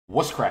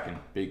What's cracking,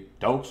 big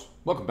dogs?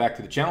 Welcome back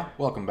to the channel.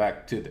 Welcome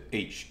back to the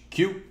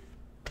HQ.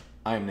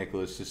 I am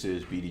Nicholas. This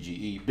is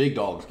BDGE. Big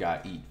Dogs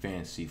Gotta Eat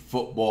Fantasy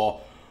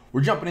Football.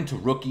 We're jumping into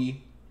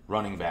rookie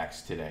running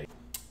backs today.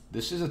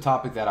 This is a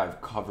topic that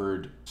I've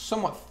covered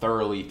somewhat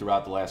thoroughly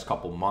throughout the last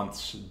couple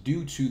months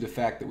due to the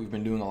fact that we've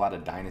been doing a lot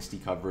of dynasty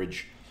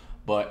coverage.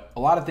 But a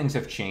lot of things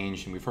have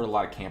changed, and we've heard a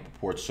lot of camp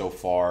reports so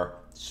far.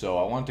 So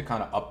I wanted to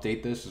kind of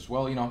update this as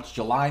well. You know, it's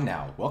July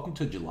now. Welcome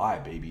to July,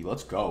 baby.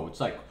 Let's go. It's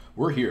like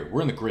we're here.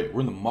 We're in the grit.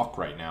 We're in the muck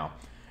right now.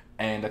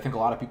 And I think a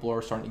lot of people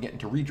are starting to get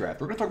into redraft.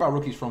 We're going to talk about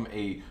rookies from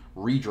a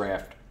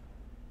redraft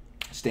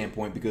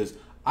standpoint because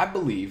I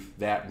believe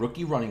that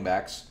rookie running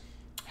backs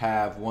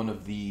have one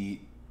of the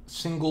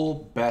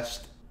single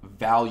best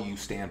value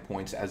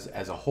standpoints as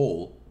a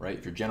whole, right?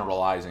 If you're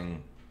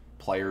generalizing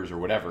players or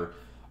whatever,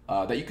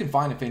 that you can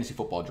find in fantasy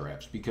football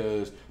drafts,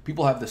 because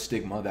people have the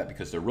stigma that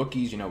because they're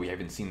rookies, you know, we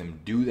haven't seen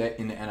them do that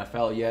in the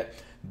NFL yet.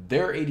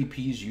 Their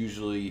ADPs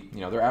usually,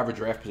 you know, their average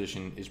draft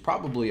position is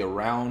probably a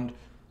round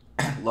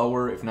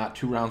lower, if not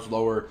 2 rounds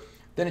lower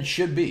than it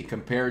should be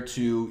compared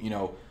to, you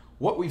know,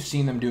 what we've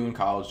seen them do in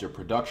college, their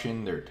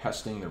production, their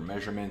testing, their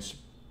measurements,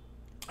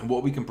 and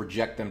what we can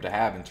project them to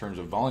have in terms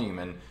of volume.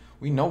 And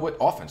we know what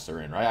offense they're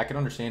in, right? I can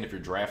understand if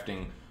you're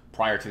drafting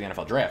prior to the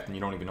NFL draft and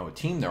you don't even know what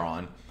team they're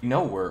on. We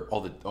know where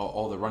all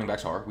the running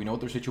backs are. We know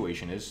what their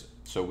situation is,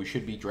 so we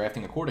should be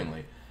drafting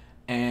accordingly.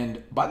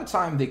 And by the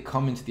time they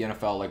come into the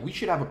NFL, like, we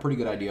should have a pretty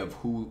good idea of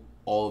who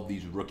all of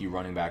these rookie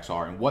running backs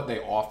are and what they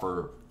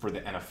offer for the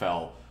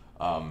NFL,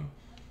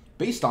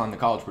 based on the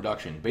college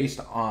production, based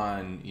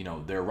on, you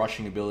know, their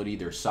rushing ability,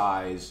 their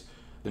size,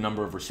 the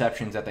number of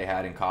receptions that they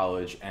had in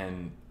college,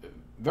 and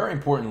very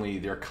importantly,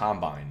 their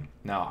combine.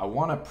 Now, I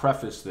want to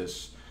preface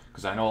this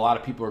because I know a lot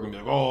of people are going to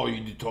be like, oh,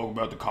 you talk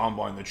about the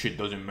combine, that shit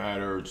doesn't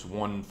matter, it's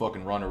one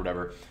fucking run or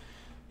whatever.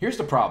 Here's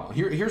the problem.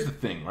 Here's the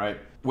thing, right?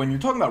 When you're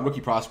talking about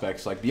rookie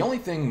prospects, like, the only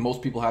thing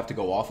most people have to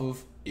go off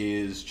of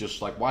is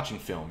just like watching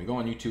film. You go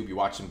on YouTube, you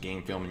watch some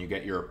game film, and you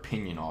get your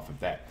opinion off of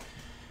that.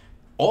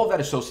 All of that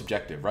is so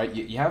subjective, right?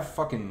 You have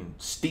fucking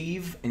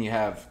Steve and you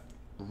have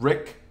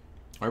Rick.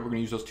 All right, we're going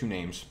to use those two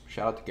names.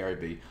 Shout out to Gary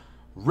B.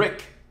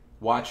 Rick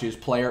watches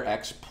player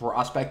X,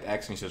 prospect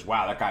X, and he says,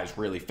 wow, that guy's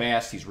really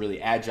fast, he's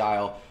really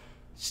agile.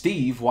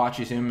 Steve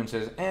watches him and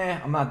says,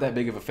 I'm not that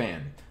big of a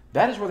fan.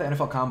 That is where the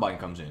NFL Combine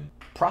comes in.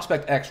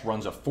 Prospect X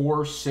runs a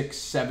 4, 6,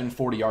 7,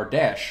 40-yard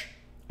dash,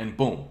 and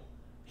boom,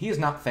 he is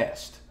not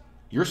fast.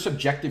 Your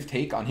subjective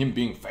take on him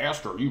being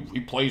faster, he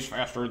plays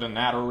faster than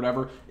that or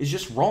whatever, is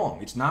just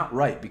wrong. It's not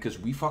right, because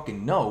we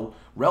fucking know,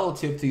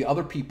 relative to the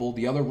other people,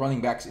 the other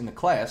running backs in the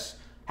class,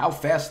 how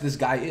fast this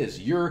guy is.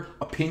 Your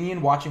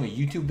opinion watching a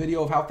YouTube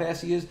video of how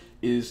fast he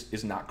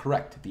is not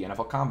correct. The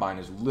NFL Combine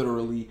is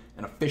literally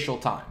an official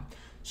time.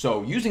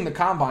 So using the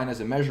Combine as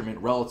a measurement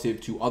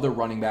relative to other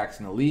running backs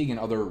in the league and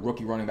other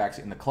rookie running backs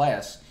in the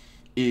class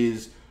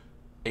is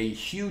a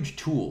huge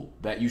tool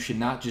that you should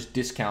not just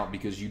discount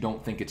because you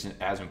don't think it's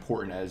as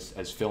important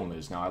as film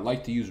is. Now, I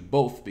like to use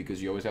both because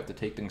you always have to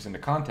take things into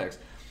context,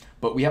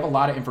 but we have a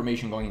lot of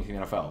information going into the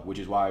NFL, which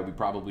is why we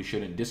probably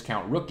shouldn't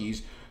discount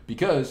rookies,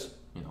 because,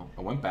 you know,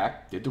 I went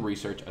back, did the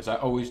research, as I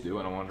always do,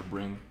 and I wanted to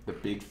bring the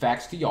big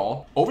facts to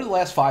y'all. Over the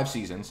last 5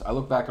 seasons, I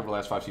look back over the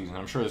last 5 seasons,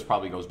 I'm sure this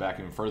probably goes back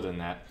even further than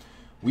that,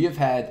 we have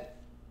had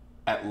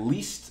at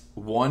least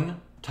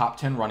one top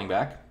 10 running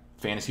back,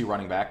 fantasy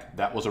running back,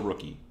 that was a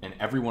rookie in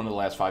every one of the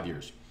last 5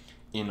 years.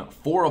 In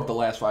 4 of the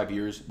last 5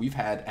 years, we've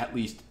had at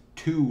least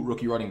 2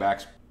 rookie running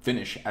backs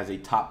finish as a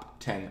top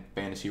 10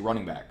 fantasy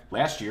running back.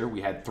 Last year, we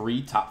had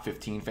 3 top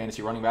 15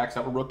 fantasy running backs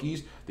that were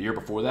rookies. The year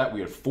before that, we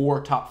had 4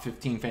 top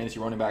 15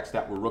 fantasy running backs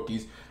that were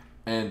rookies,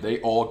 and they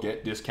all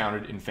get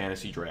discounted in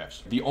fantasy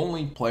drafts. The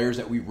only players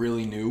that we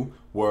really knew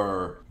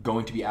were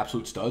going to be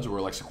absolute studs were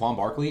like Saquon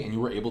Barkley, and you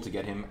were able to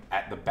get him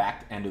at the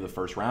back end of the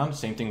first round.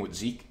 Same thing with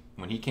Zeke.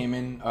 When he came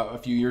in a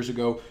few years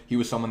ago, he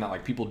was someone that,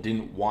 like, people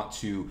didn't want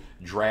to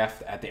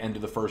draft at the end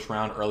of the first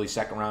round, early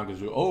second round,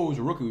 because, oh, he's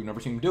a rookie, we've never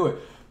seen him do it.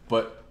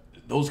 But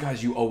those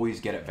guys you always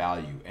get at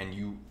value,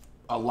 and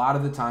a lot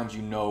of the times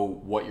you know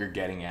what you're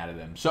getting out of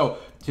them. So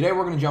today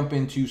we're going to jump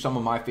into some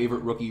of my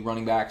favorite rookie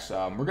running backs.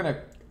 We're going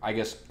to, I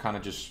guess, kind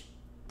of just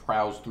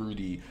browse through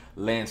the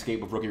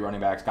landscape of rookie running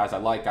backs, guys I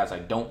like, guys I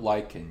don't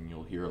like, and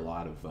you'll hear a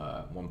lot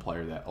of one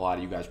player that a lot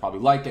of you guys probably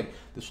like, and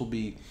this will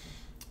be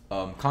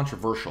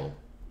controversial,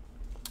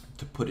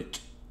 to put it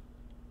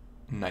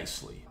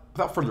nicely.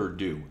 Without further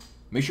ado,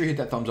 make sure you hit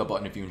that thumbs up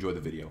button if you enjoyed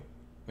the video.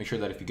 Make sure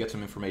that if you get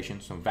some information,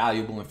 some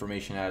valuable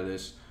information out of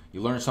this,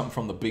 you learn something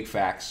from the big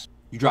facts,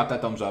 you drop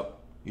that thumbs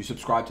up, you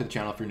subscribe to the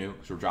channel if you're new,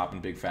 because we're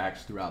dropping big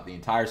facts throughout the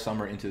entire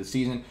summer into the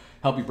season,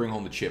 help you bring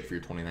home the chip for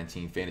your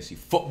 2019 fantasy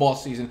football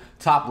season.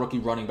 Top rookie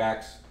running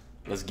backs,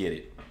 let's get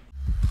it.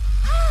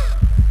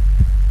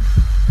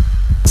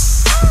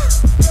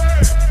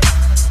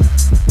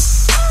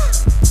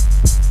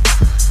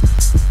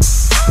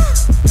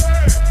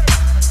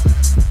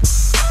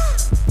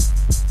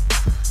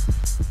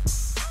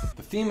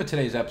 The theme of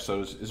today's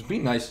episode is be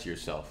nice to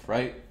yourself,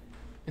 right?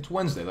 It's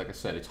Wednesday, like I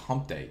said, it's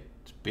hump day.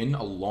 It's been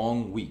a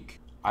long week.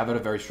 I've had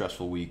a very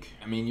stressful week.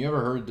 I mean, you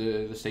ever heard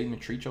the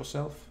statement, treat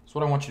yourself? That's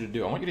what I want you to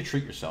do. I want you to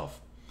treat yourself.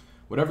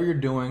 Whatever you're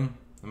doing,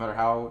 no matter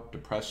how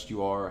depressed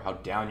you are, how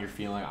down you're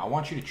feeling, I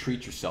want you to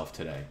treat yourself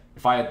today.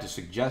 If I had to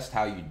suggest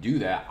how you do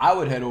that, I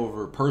would head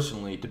over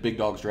personally to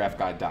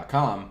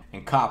BigDogsDraftGuide.com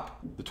and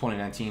cop the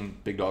 2019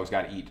 Big Dogs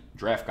Gotta Eat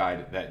Draft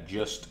Guide that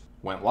just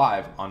went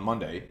live on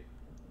Monday,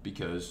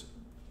 because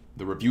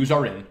the reviews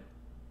are in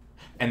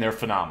and they're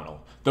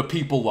phenomenal. The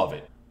people love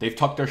it. They've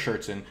tucked their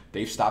shirts in,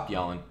 they've stopped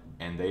yelling,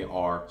 and they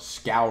are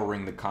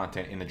scouring the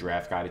content in the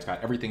draft guide. It's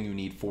got everything you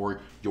need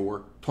for your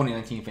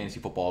 2019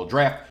 fantasy football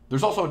draft.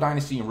 There's also a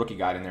dynasty and rookie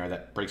guide in there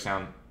that breaks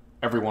down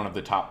every one of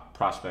the top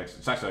prospects.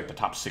 It's actually like the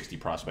top 60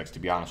 prospects, to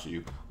be honest with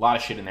you. A lot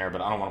of shit in there,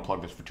 but I don't want to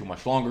plug this for too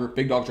much longer.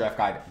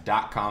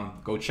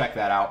 BigDogDraftGuide.com. Go check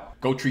that out.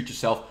 Go treat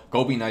yourself.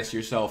 Go be nice to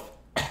yourself.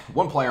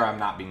 One player I'm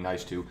not being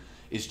nice to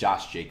is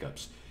Josh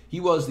Jacobs. He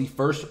was the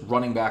first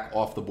running back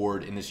off the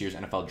board in this year's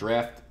NFL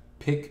draft.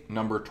 Pick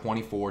number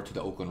 24 to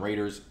the Oakland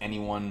Raiders.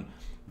 Anyone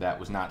that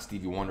was not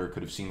Stevie Wonder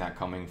could have seen that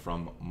coming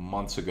from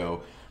months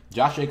ago.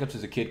 Josh Jacobs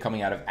is a kid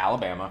coming out of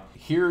Alabama.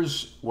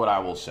 Here's what I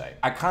will say.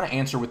 I kind of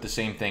answer with the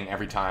same thing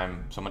every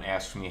time someone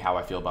asks me how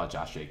I feel about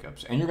Josh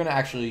Jacobs. And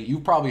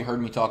you've probably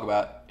heard me talk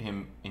about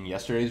him in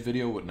yesterday's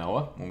video with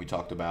Noah when we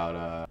talked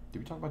about, did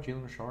we talk about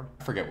Jalen Richard?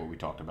 I forget what we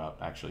talked about,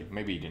 actually.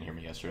 Maybe you didn't hear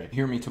me yesterday.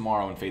 Hear me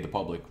tomorrow and Fade the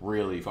Public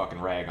really fucking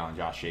rag on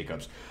Josh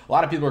Jacobs. A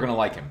lot of people are going to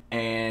like him.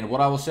 And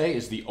what I will say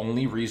is the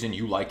only reason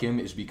you like him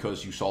is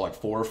because you saw like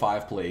 4 or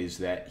 5 plays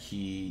that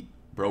he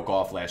broke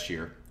off last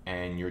year,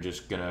 and you're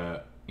just going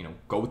to,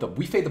 go with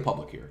we fade the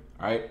public here,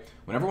 all right?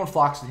 When everyone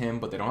flocks to him,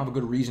 but they don't have a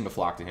good reason to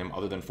flock to him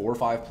other than 4 or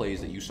 5 plays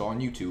that you saw on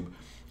YouTube,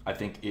 I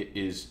think it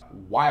is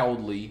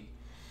wildly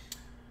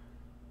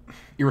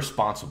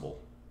irresponsible,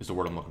 is the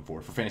word I'm looking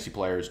for fantasy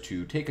players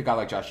to take a guy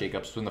like Josh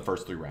Jacobs in the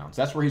first 3 rounds.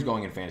 That's where he's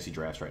going in fantasy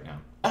drafts right now.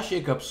 Josh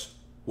Jacobs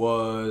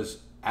was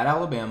at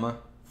Alabama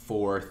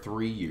for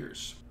 3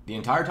 years. The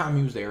entire time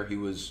he was there, he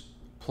was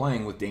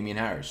playing with Damien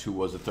Harris, who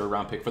was the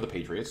 3rd-round pick for the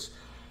Patriots.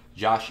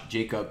 Josh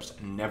Jacobs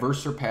never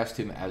surpassed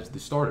him as the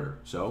starter.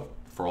 So,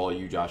 for all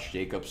you Josh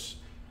Jacobs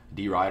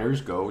D-Riders,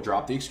 go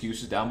drop the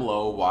excuses down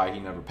below why he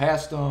never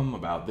passed him,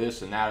 about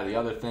this and that or the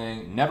other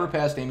thing. Never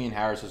passed Damien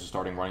Harris as a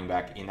starting running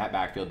back in that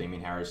backfield.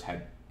 Damien Harris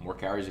had more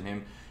carries than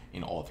him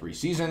in all 3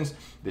 seasons.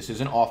 This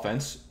is an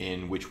offense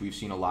in which we've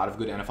seen a lot of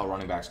good NFL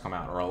running backs come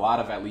out, or a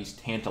lot of at least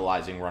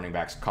tantalizing running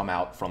backs come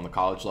out from the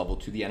college level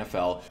to the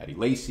NFL. Eddie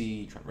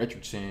Lacy, Trent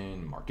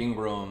Richardson, Mark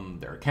Ingram,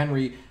 Derrick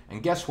Henry.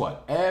 And guess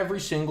what? Every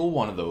single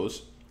one of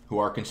those who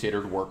are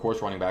considered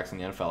workhorse running backs in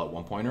the NFL at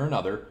one point or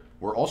another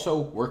were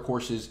also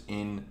workhorses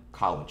in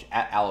college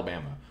at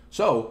Alabama.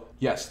 So,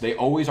 yes, they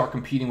always are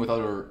competing with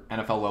other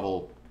NFL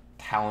level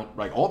talent.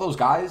 Like, all those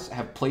guys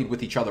have played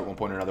with each other at one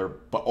point or another,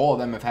 but all of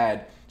them have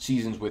had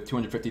seasons with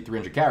 250,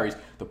 300 carries.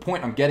 The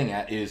point I'm getting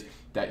at is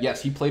that,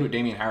 yes, he played with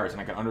Damien Harris,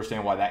 and I can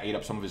understand why that ate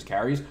up some of his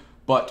carries,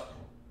 but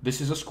this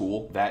is a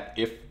school that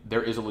if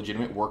there is a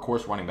legitimate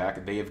workhorse running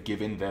back, they have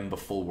given them the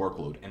full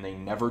workload, and they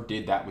never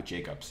did that with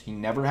Jacobs. He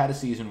never had a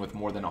season with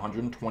more than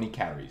 120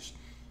 carries.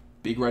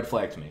 Big red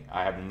flag to me.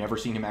 I have never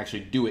seen him actually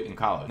do it in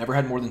college. Never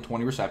had more than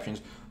 20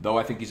 receptions, though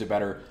I think he's a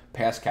better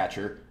pass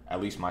catcher, at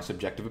least my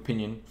subjective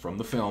opinion from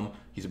the film.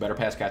 He's a better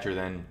pass catcher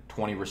than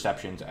 20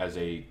 receptions as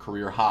a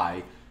career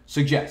high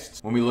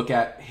suggests. When we look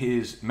at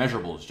his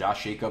measurables,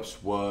 Josh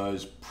Jacobs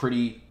was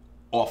pretty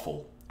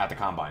awful at the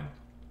combine.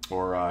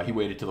 Or he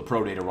waited till the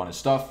pro day to run his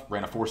stuff,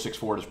 ran a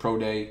 4.64 at his pro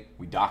day.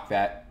 We docked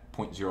that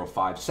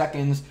 0.05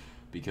 seconds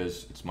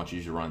because it's much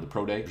easier to run at the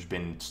pro day. There's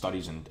been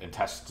studies and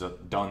tests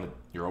done that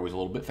you're always a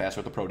little bit faster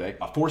at the pro day.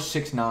 A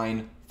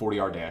 4.69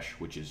 40-yard dash,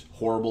 which is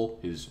horrible.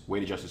 His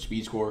weight-adjusted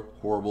speed score,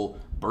 horrible.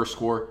 Burst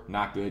score,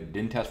 not good.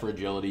 Didn't test for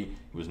agility.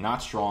 He was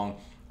not strong.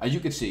 As you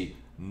can see,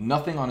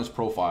 nothing on his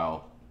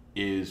profile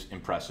is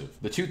impressive.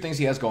 The 2 things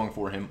he has going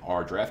for him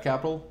are draft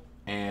capital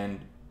and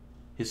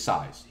his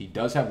size. He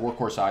does have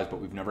workhorse size, but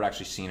we've never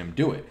actually seen him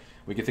do it.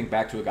 We can think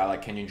back to a guy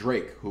like Kenyon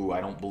Drake, who I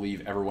don't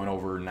believe ever went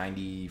over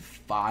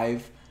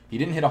 95. He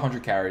didn't hit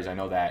 100 carries, I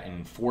know that,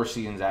 in 4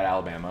 seasons at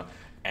Alabama,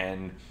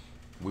 and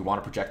we want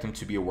to project him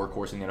to be a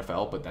workhorse in the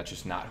NFL, but that's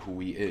just not who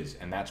he is,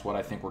 and that's what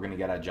I think we're going to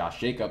get out of Josh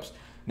Jacobs.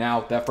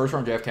 Now, that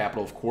first-round draft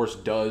capital, of course,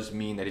 does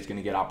mean that he's going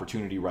to get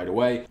opportunity right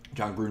away.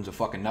 John Gruden's a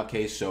fucking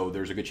nutcase, so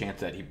there's a good chance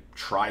that he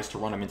tries to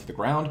run him into the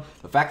ground.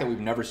 The fact that we've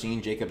never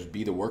seen Jacobs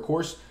be the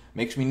workhorse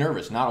makes me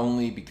nervous, not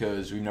only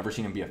because we've never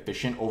seen him be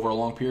efficient over a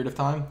long period of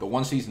time. The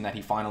one season that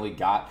he finally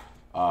got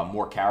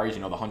more carries,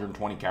 the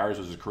 120 carries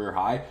was his career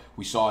high.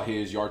 We saw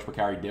his yards per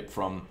carry dip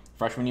from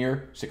freshman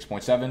year,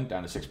 6.7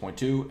 down to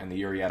 6.2, and the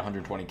year he had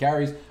 120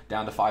 carries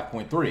down to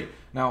 5.3.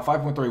 Now,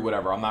 5.3,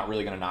 whatever, I'm not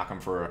really going to knock him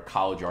for a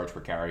college yards per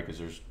carry because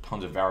there's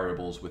tons of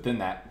variables within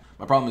that.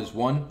 My problem is,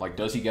 1,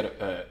 does he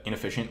get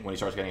inefficient when he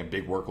starts getting a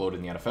big workload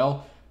in the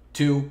NFL?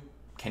 2,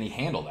 can he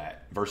handle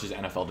that versus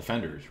NFL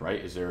defenders,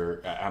 right?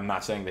 I'm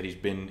not saying that he's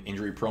been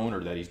injury prone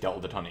or that he's dealt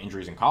with a ton of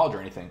injuries in college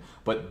or anything,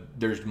 but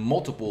there's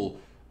multiple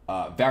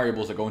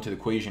variables that go into the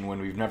equation when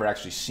we've never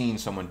actually seen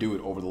someone do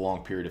it over the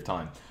long period of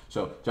time.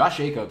 So Josh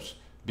Jacobs,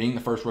 being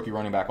the first rookie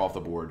running back off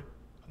the board,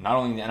 not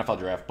only in the NFL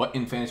draft, but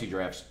in fantasy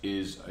drafts,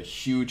 is a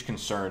huge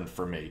concern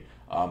for me.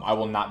 I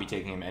will not be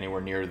taking him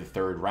anywhere near the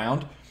 3rd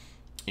round.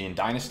 In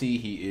Dynasty,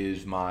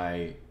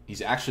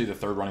 he's actually the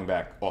 3rd running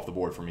back off the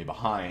board for me,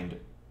 behind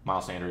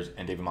Miles Sanders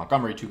and David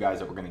Montgomery, 2 guys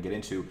that we're going to get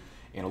into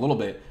in a little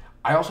bit.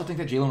 I also think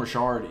that Jalen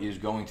Richard is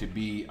going to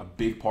be a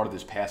big part of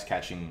this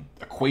pass-catching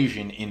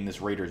equation in this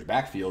Raiders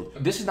backfield.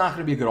 This is not going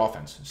to be a good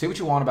offense. Say what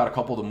you want about a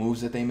couple of the moves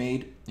that they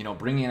made. You know,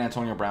 bringing in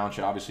Antonio Brown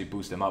should obviously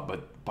boost them up,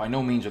 but by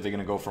no means are they going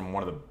to go from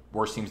one of the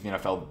worst teams in the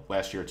NFL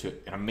last year to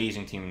an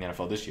amazing team in the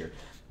NFL this year.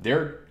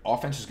 Their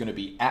offense is going to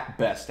be, at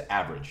best,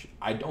 average.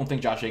 I don't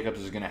think Josh Jacobs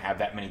is going to have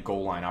that many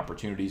goal line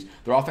opportunities.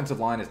 Their offensive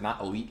line is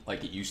not elite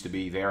like it used to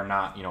be. They are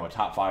not, you know, a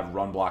top 5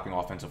 run-blocking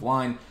offensive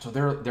line. So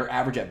they're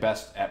average at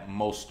best at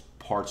most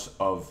parts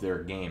of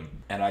their game.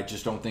 And I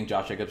just don't think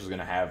Josh Jacobs is going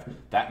to have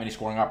that many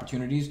scoring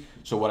opportunities.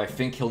 So what I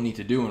think he'll need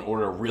to do in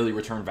order to really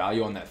return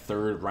value on that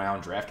 3rd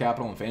round draft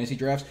capital in fantasy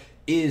drafts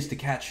is to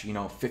catch, you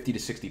know, 50 to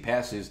 60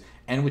 passes.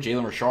 And with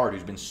Jalen Richard,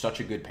 who's been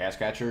such a good pass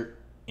catcher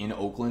in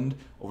Oakland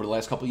over the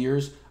last couple of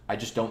years, I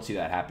just don't see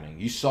that happening.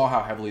 You saw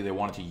how heavily they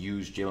wanted to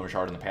use Jalen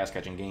Richard in the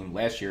pass-catching game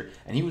last year,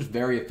 and he was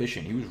very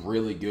efficient. He was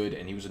really good,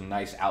 and he was a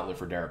nice outlet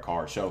for Derek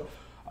Carr. So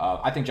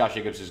I think Josh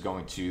Jacobs is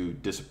going to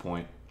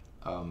disappoint.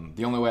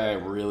 The only way I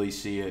really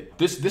see it,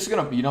 this is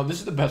gonna, you know, this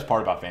is the best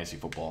part about fantasy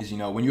football, is, you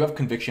know, when you have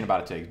conviction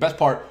about a take. Best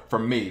part for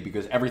me,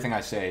 because everything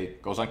I say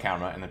goes on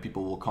camera, and then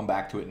people will come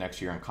back to it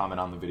next year and comment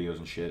on the videos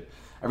and shit.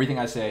 Everything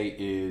I say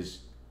is,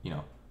 you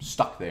know,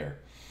 stuck there.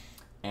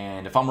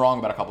 And if I'm wrong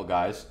about a couple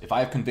guys, if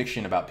I have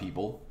conviction about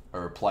people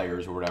or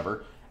players or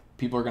whatever,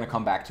 people are going to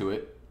come back to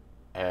it.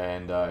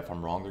 And if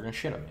I'm wrong, they're going to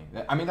shit on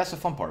me. I mean, that's the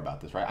fun part about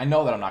this, right? I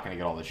know that I'm not going to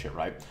get all this shit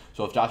right.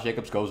 So if Josh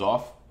Jacobs goes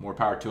off, more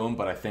power to him.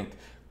 But I think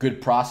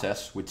good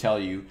process would tell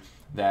you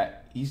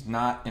that he's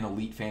not an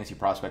elite fantasy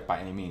prospect by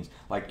any means.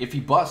 Like, if he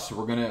busts,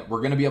 we're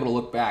gonna be able to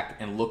look back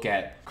and look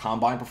at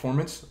combine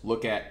performance,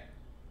 look at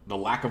the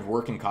lack of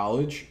work in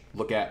college,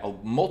 look at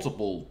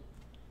multiple,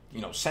 you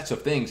know, sets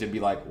of things, and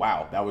be like,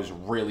 wow, that was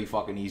really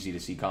fucking easy to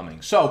see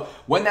coming. So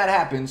when that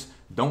happens,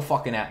 don't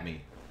fucking at me.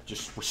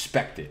 Just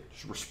respect it.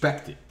 Just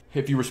respect it.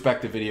 If you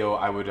respect the video,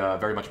 I would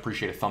very much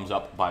appreciate a thumbs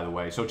up, by the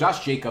way. So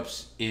Josh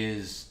Jacobs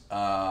is,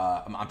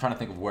 I'm trying to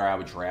think of where I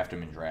would draft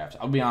him in drafts.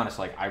 I'll be honest,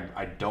 like,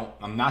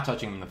 I'm not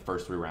touching him in the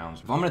first 3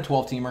 rounds. If I'm in a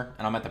 12-teamer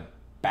and I'm at the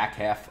back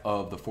half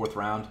of the 4th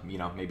round, you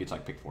know, maybe it's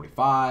like pick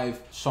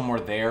 45, somewhere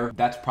there,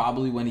 that's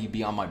probably when he'd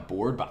be on my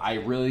board. But I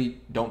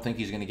really don't think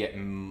he's going to get,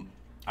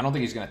 I don't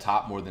think he's going to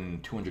top more than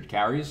 200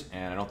 carries,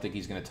 and I don't think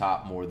he's going to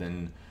top more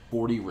than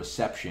 40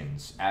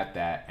 receptions at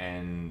that.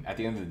 And at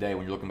the end of the day,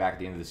 when you're looking back at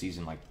the end of the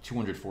season, like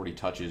 240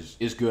 touches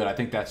is good. I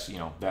think that's, you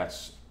know,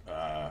 that's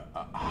a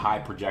high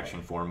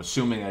projection for him,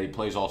 assuming that he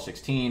plays all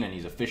 16 and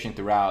he's efficient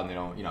throughout. And they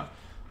don't, you know,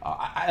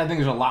 I think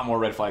there's a lot more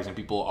red flags than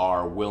people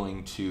are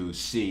willing to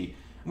see.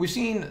 We've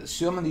seen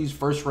some of these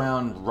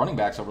first-round running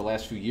backs over the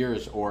last few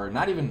years, or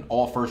not even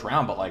all first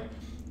round, but like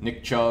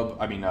Nick Chubb,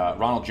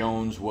 Ronald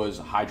Jones was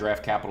high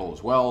draft capital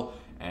as well,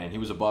 and he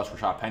was a bust.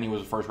 Rashad Penny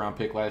was a first-round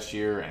pick last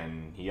year,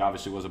 and he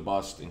obviously was a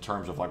bust in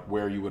terms of like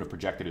where you would have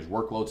projected his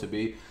workload to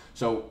be.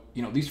 So,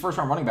 you know, these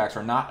first-round running backs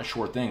are not a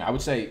sure thing. I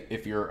would say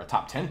if you're a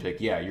top 10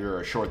 pick, yeah, you're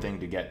a sure thing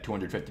to get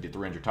 250 to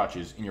 300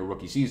 touches in your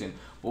rookie season.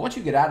 But once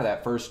you get out of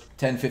that first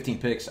 10, 15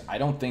 picks, I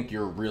don't think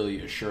you're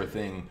really a sure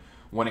thing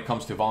when it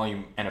comes to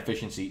volume and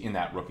efficiency in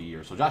that rookie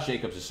year. So Josh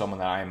Jacobs is someone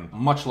that I'm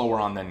much lower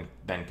on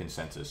than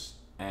consensus.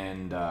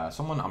 And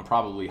someone I'm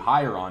probably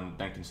higher on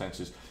than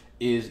consensus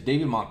is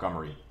David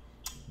Montgomery,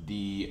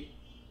 the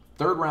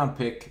 3rd round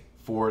pick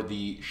for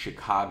the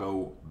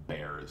Chicago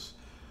Bears.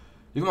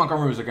 David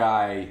Montgomery was a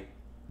guy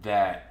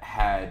that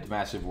had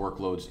massive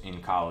workloads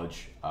in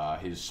college.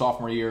 His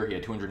sophomore year, he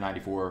had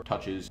 294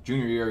 touches.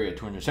 Junior year, he had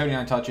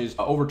 279 touches,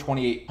 over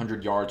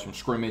 2,800 yards from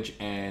scrimmage,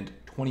 and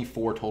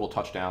 24 total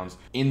touchdowns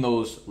in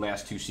those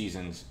last 2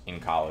 seasons in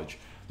college.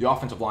 The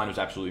offensive line was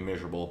absolutely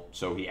miserable,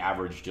 so he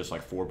averaged just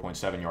like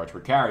 4.7 yards per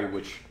carry,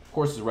 which of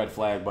course is a red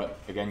flag, but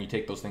again, you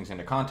take those things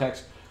into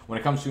context. When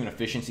it comes to an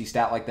efficiency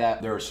stat like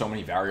that, there are so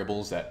many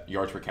variables that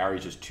yards per carry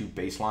is just too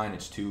baseline.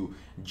 It's too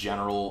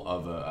general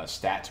of a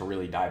stat to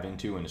really dive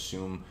into and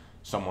assume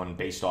someone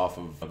based off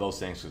of those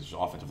things. There's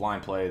offensive line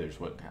play, there's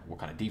what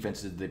kind of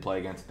defenses did they play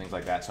against, things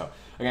like that. So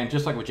again,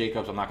 just like with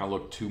Jacobs, I'm not going to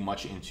look too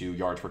much into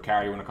yards per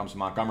carry when it comes to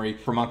Montgomery.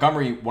 For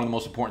Montgomery, one of the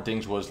most important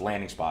things was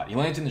landing spot. He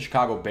lands in the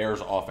Chicago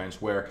Bears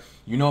offense where,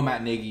 you know,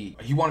 Matt Nagy,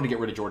 he wanted to get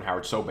rid of Jordan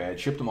Howard so bad,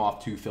 shipped him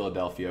off to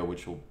Philadelphia,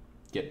 which we'll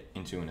get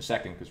into in a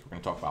second because we're going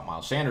to talk about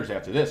Miles Sanders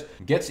after this.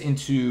 Gets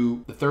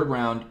into the 3rd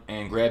round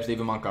and grabs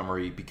David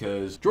Montgomery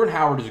because Jordan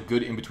Howard is a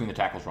good in-between the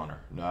tackles runner.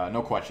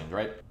 No questions,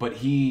 right? But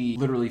he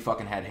literally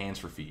fucking had hands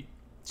for feet.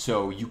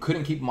 So you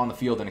couldn't keep him on the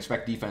field and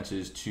expect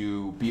defenses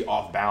to be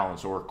off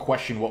balance or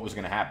question what was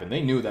going to happen.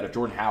 They knew that if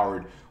Jordan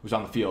Howard was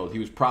on the field, he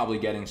was probably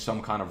getting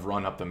some kind of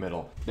run up the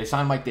middle. They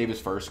signed Mike Davis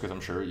first because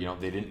I'm sure,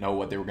 they didn't know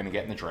what they were going to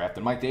get in the draft.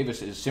 And Mike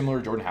Davis is similar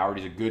to Jordan Howard.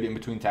 He's a good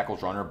in-between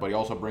tackles runner, but he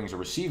also brings a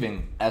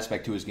receiving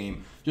aspect to his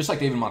game, just like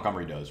David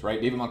Montgomery does,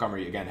 right? David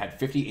Montgomery, again, had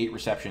 58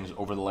 receptions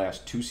over the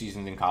last 2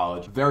 seasons in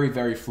college. Very,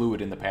 very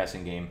fluid in the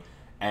passing game.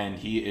 And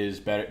he is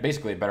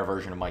basically a better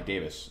version of Mike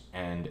Davis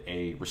and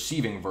a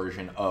receiving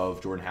version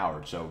of Jordan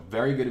Howard. So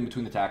very good in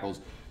between the tackles.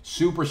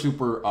 Super,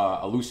 super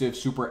elusive,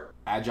 super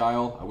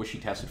agile. I wish he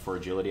tested for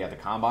agility at the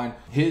combine.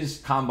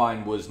 His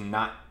combine was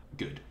not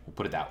good. We'll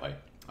put it that way.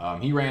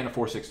 He ran a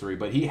 4.63,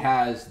 but he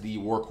has the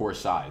workhorse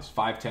size,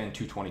 5'10",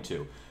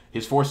 222.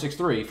 His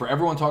 4.63, for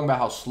everyone talking about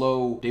how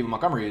slow David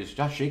Montgomery is,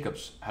 Josh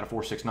Jacobs had a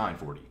 4.69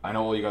 40. I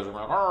know all you guys are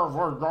like,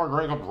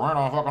 Josh Jacobs ran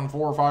a fucking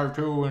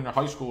 4.52 in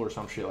high school or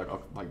some shit.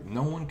 Like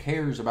no one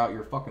cares about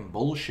your fucking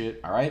bullshit,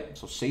 all right?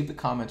 So save the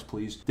comments,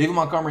 please. David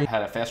Montgomery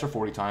had a faster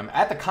 40 time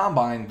at the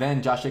combine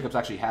than Josh Jacobs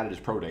actually had at his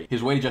pro day.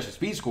 His weight adjusted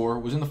speed score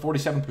was in the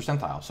 47th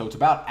percentile, so it's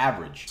about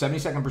average.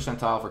 72nd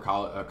percentile for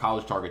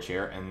college target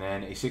share, and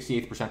then a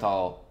 68th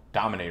percentile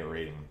dominator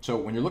rating. So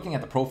when you're looking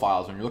at the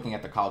profiles, when you're looking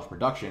at the college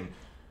production,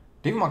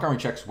 David Montgomery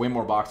checks way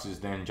more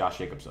boxes than Josh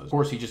Jacobs does. Of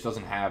course, he just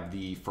doesn't have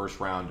the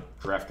first-round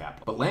draft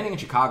capital. But landing in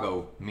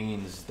Chicago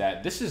means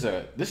that this is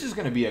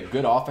going to be a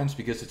good offense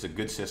because it's a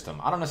good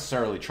system. I don't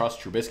necessarily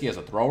trust Trubisky as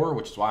a thrower,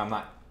 which is why I'm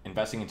not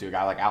investing into a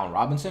guy like Allen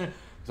Robinson,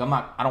 because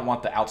I don't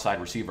want the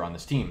outside receiver on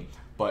this team.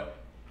 But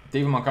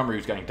David Montgomery,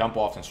 who's getting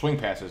dump-offs and swing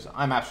passes,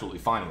 I'm absolutely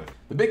fine with.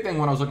 The big thing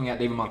when I was looking at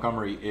David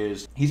Montgomery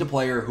is he's a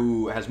player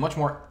who has much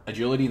more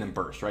agility than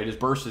burst, right? His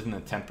burst is in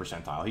the 10th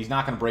percentile. He's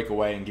not going to break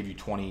away and give you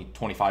 20,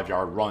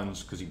 25-yard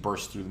runs because he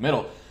bursts through the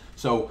middle.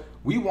 So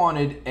we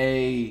wanted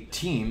a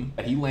team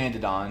that he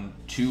landed on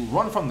to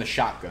run from the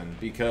shotgun,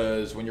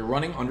 because when you're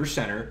running under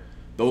center,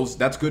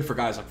 that's good for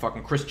guys like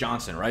fucking Chris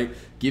Johnson, right?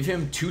 Give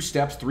him 2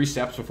 steps, 3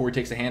 steps before he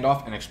takes the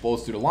handoff and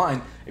explodes through the line.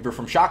 If you're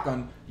from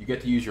shotgun, you get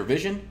to use your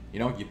vision.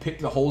 You pick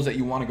the holes that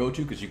you want to go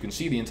to because you can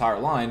see the entire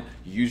line.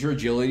 You use your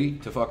agility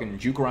to fucking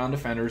juke around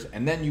defenders,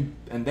 and then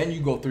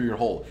you go through your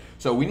hole.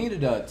 So we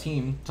needed a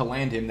team to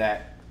land him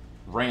that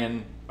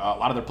ran a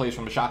lot of their plays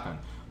from the shotgun.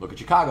 Look at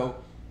Chicago.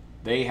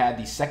 They had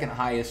the second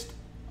highest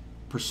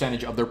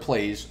percentage of their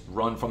plays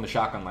run from the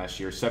shotgun last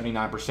year,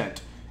 79%.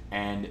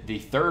 And the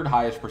third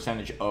highest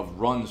percentage of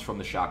runs from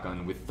the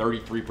shotgun with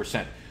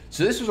 33%.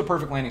 So this was a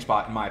perfect landing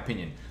spot, in my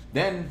opinion.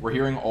 Then we're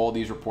hearing all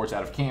these reports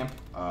out of camp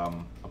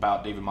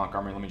about David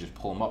Montgomery. Let me just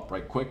pull them up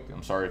right quick.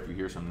 I'm sorry if you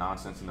hear some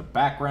nonsense in the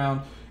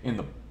background. In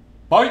the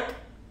bike,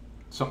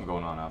 something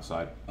going on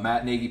outside.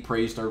 Matt Nagy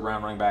praised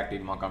third-round running back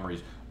David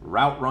Montgomery's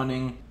route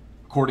running.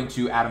 According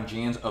to Adam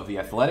Jans of The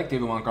Athletic,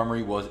 David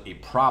Montgomery was a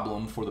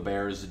problem for the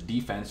Bears'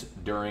 defense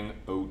during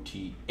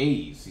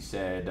OTAs. He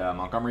said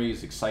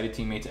Montgomery's excited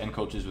teammates and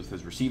coaches with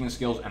his receiving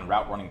skills and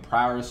route running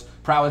prowess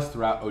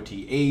throughout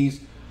OTAs.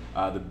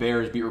 The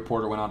Bears beat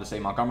reporter went on to say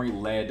Montgomery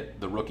led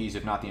the rookies,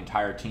 if not the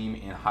entire team,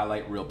 in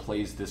highlight reel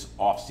plays this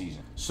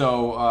offseason.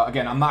 So,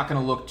 again, I'm not going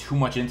to look too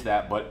much into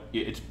that, but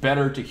it's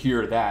better to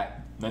hear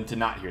that than to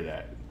not hear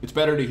that. It's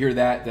better to hear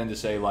that than to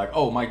say, like,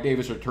 oh, Mike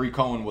Davis or Tariq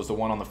Cohen was the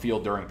one on the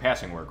field during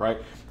passing work, right?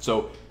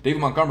 So David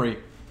Montgomery,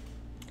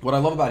 what I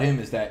love about him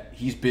is that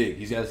he's big.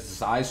 He has the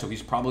size, so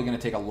he's probably going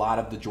to take a lot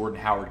of the Jordan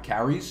Howard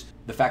carries.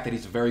 The fact that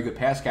he's a very good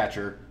pass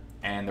catcher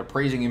and they're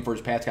praising him for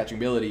his pass catching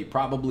ability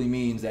probably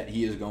means that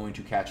he is going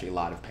to catch a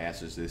lot of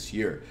passes this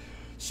year.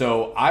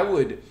 So I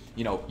would,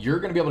 you're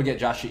going to be able to get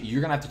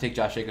you're going to have to take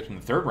Josh Jacobs in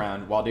the 3rd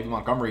round, while David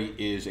Montgomery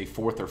is a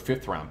 4th or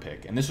 5th round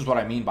pick. And this is what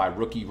I mean by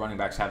rookie running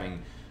backs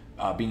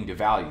being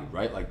devalued,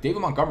 right? Like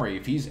David Montgomery,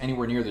 if he's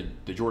anywhere near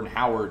the Jordan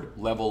Howard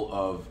level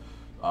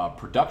of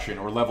production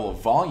or level of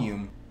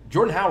volume,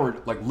 Jordan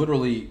Howard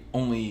literally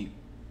only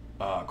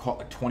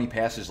caught 20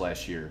 passes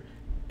last year,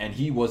 and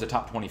he was a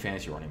top 20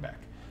 fantasy running back.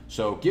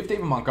 So give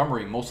David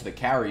Montgomery most of the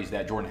carries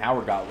that Jordan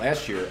Howard got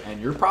last year,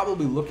 and you're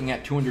probably looking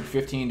at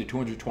 215 to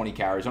 220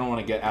 carries. I don't want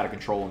to get out of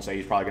control and say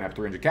he's probably going to have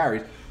 300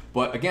 carries,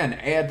 but again,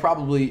 add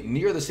probably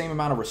near the same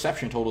amount of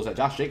reception totals that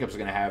Josh Jacobs is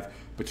going to have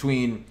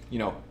between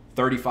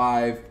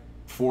 35,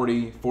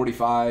 40,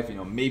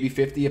 45, maybe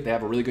 50 if they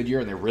have a really good year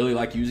and they really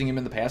like using him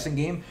in the passing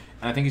game.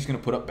 And I think he's going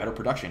to put up better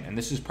production. And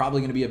this is probably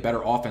going to be a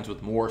better offense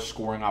with more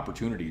scoring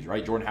opportunities,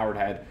 right? Jordan Howard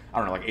had,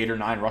 8 or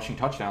 9 rushing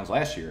touchdowns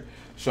last year.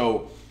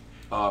 So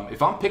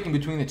if I'm picking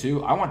between the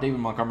two, I want David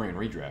Montgomery in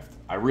redraft.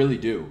 I really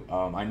do.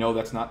 I know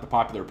that's not the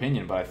popular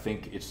opinion, but I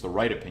think it's the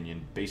right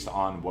opinion based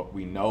on what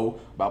we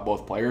know about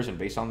both players and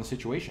based on the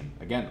situation.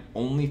 Again,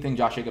 only thing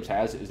Josh Jacobs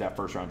has is that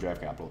 1st round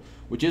draft capital,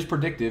 which is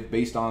predictive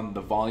based on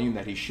the volume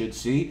that he should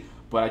see.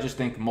 But I just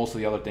think most of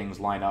the other things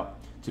line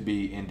up to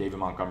be in David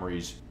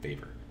Montgomery's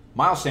favor.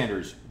 Miles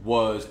Sanders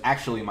was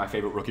actually my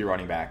favorite rookie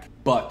running back,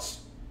 but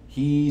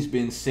he's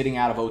been sitting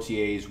out of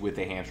OTAs with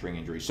a hamstring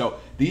injury. So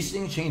these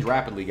things change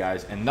rapidly,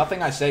 guys, and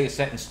nothing I say is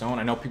set in stone.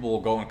 I know people will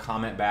go and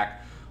comment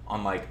back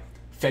on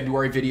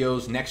February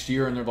videos next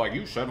year, and they're like,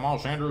 you said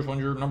Miles Sanders when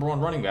you're number 1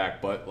 running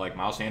back, but like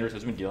Miles Sanders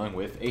has been dealing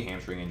with a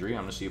hamstring injury.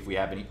 I'm gonna see if we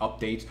have any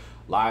updates,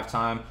 live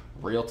time,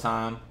 real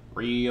time,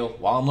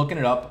 while I'm looking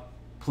it up.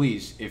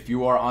 Please, if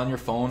you are on your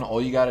phone, all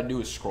you got to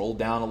do is scroll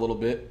down a little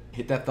bit,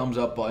 hit that thumbs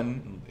up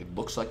button. It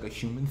looks like a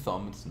human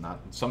thumb. It's not.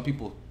 Some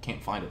people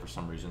can't find it for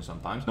some reason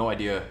sometimes. No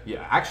idea.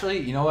 Yeah, actually,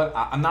 you know what?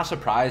 I'm not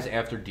surprised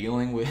after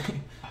dealing with...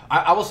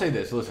 I will say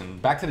this. Listen,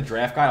 back to the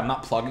draft guide. I'm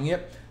not plugging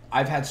it.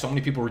 I've had so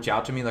many people reach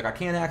out to me like, I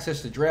can't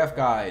access the draft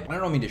guide. I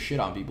don't mean to shit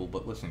on people,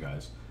 but listen,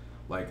 guys.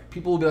 Like,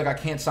 people will be like, I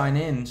can't sign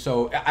in.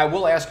 So I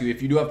will ask you,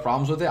 if you do have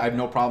problems with it, I have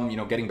no problem,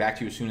 getting back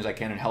to you as soon as I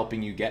can and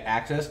helping you get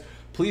access.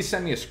 Please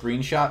send me a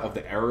screenshot of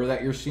the error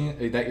that you're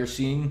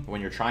seeing when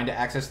you're trying to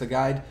access the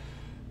guide,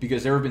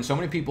 because there have been so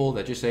many people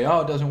that just say, oh,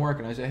 it doesn't work,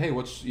 and I say, hey,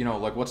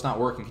 what's not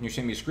working? Can you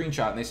send me a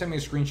screenshot? And they send me a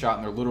screenshot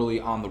and they're literally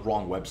on the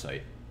wrong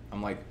website.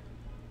 I'm like,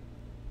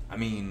 I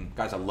mean,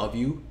 guys, I love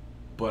you,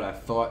 but I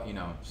thought,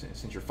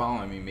 since you're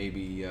following me,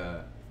 maybe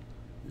you're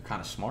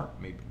kind of smart,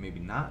 maybe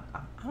not.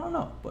 I don't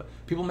know, but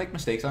people make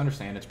mistakes. I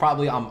understand. It's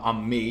probably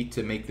on me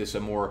to make this a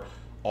more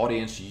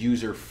audience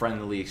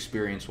user-friendly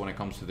experience when it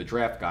comes to the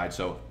draft guide,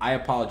 so I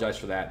apologize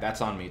for that.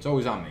 That's on me. It's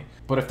always on me.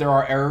 But if there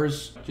are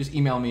errors, just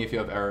email me if you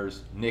have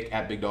errors.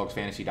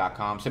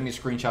 Nick@BigDogsFantasy.com. Send me a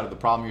screenshot of the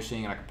problem you're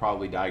seeing, and I can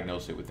probably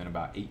diagnose it within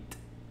about 8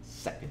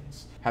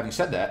 seconds. Having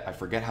said that, I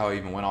forget how I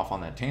even went off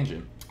on that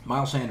tangent.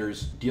 Miles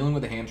Sanders, dealing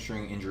with a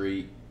hamstring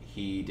injury.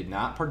 He did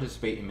not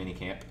participate in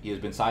minicamp. He has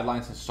been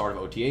sidelined since the start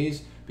of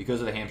OTAs because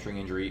of the hamstring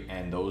injury,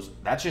 and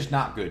that's just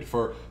not good.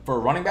 For a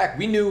running back,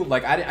 we knew,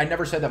 like, I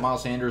never said that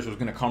Miles Sanders was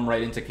going to come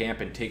right into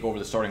camp and take over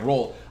the starting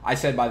role. I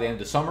said by the end of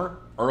the summer,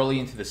 early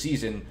into the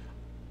season,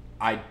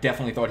 I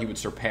definitely thought he would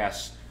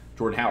surpass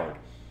Jordan Howard.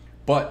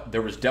 But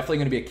there was definitely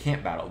going to be a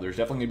camp battle. There's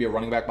definitely going to be a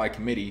running back by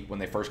committee when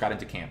they first got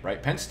into camp,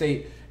 right? Penn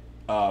State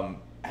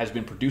has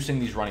been producing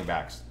these running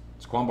backs.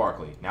 Saquon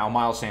Barkley, now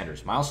Miles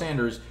Sanders. Miles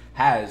Sanders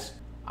has,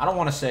 I don't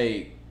want to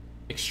say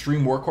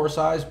extreme workhorse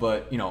size,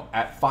 but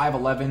at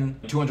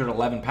 5'11",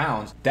 211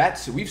 pounds,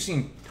 we've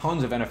seen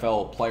tons of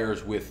NFL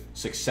players with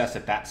success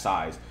at that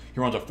size. He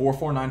runs a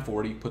 4.49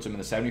 940, puts him in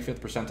the 75th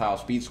percentile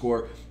speed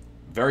score,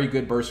 very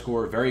good burst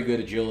score, very good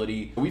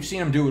agility. We've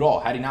seen him do it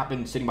all. Had he not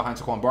been sitting behind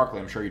Saquon Barkley,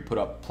 I'm sure he'd put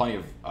up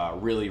plenty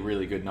of really,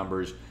 really good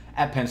numbers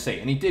at Penn State.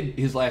 And he did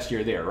his last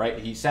year there, right?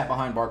 He sat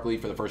behind Barkley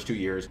for the first 2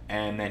 years,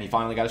 and then he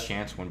finally got his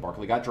chance when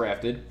Barkley got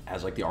drafted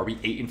as like the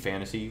RB8 in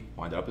fantasy,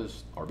 wound up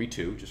as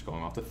RB2, just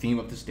going off the theme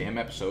of this damn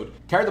episode.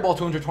 Carried the ball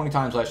 220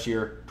 times last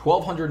year,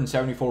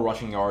 1,274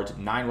 rushing yards,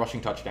 9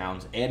 rushing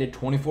touchdowns, added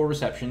 24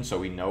 receptions, so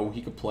we know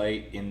he could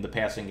play in the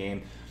passing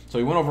game. So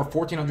he went over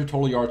 1,400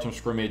 total yards from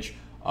scrimmage,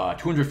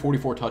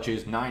 244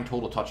 touches, 9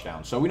 total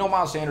touchdowns. So we know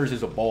Miles Sanders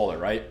is a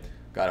baller, right?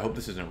 God, I hope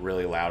this isn't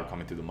really loud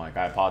coming through the mic.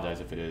 I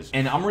apologize if it is.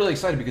 And I'm really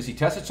excited because he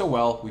tested so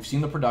well. We've seen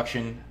the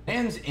production.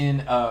 Stands in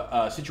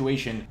a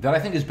situation that I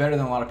think is better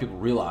than a lot of people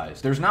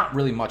realize. There's not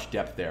really much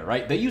depth there,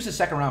 right? They used a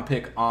second-round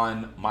pick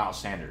on Miles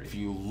Sanders. If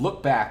you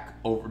look back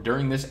over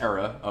during this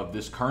era of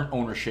this current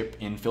ownership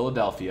in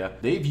Philadelphia,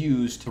 they've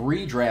used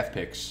 3 draft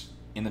picks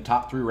in the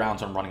top 3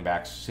 rounds on running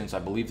backs since, I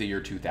believe, the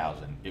year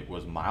 2000. It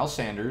was Miles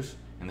Sanders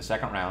in the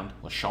 2nd round,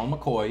 LaShawn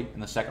McCoy in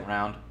the 2nd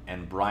round,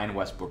 and Brian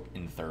Westbrook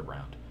in the 3rd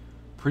round.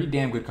 Pretty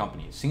damn good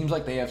company. It seems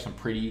like they have some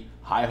pretty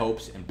high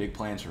hopes and big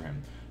plans for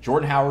him.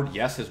 Jordan Howard,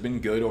 yes, has been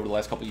good over the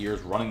last couple of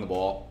years running the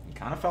ball. He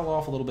kind of fell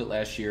off a little bit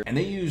last year, and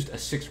they used a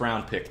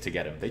 6th-round pick to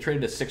get him. They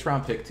traded a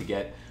 6th-round pick to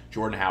get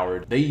Jordan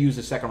Howard. They used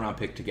a 2nd-round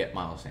pick to get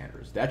Miles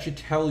Sanders. That should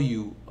tell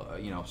you,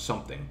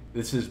 something.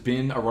 This has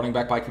been a running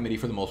back by committee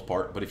for the most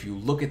part, but if you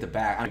look at the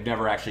back, I've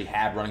never actually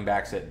had running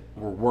backs that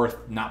were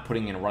worth not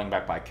putting in a running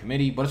back by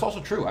committee, but it's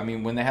also true. I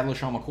mean, when they had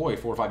LaShawn McCoy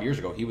 4 or 5 years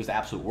ago, he was the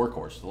absolute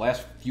workhorse. The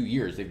last few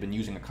years, they've been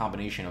using a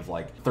combination of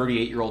like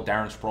 38-year-old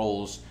Darren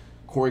Sproles,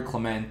 Corey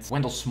Clement,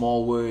 Wendell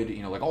Smallwood,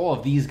 like all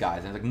of these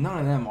guys. And like none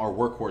of them are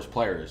workhorse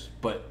players.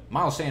 But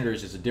Miles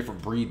Sanders is a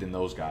different breed than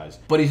those guys.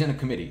 But he's in a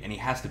committee, and he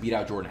has to beat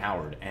out Jordan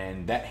Howard.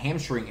 And that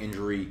hamstring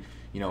injury,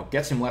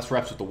 gets him less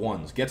reps with the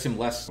ones, gets him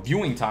less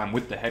viewing time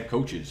with the head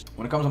coaches.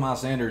 When it comes to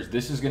Miles Sanders,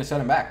 this is going to set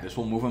him back. This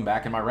will move him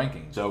back in my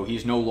ranking. So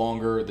he's no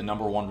longer the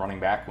 #1 running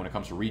back when it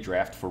comes to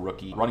redraft for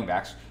rookie running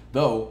backs.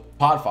 Though,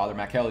 Podfather,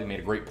 Matt Kelly, made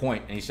a great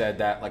point, and he said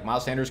that like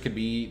Miles Sanders could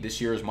be this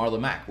year's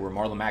Marlon Mack, where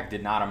Marlon Mack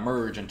did not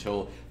emerge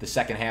until the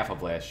 2nd half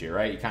of last year,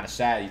 right? He kind of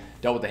sat, he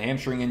dealt with the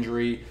hamstring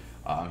injury.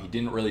 He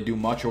didn't really do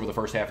much over the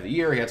first half of the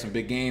year. He had some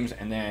big games,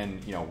 and then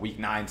week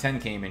 9, 10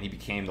 came, and he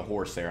became the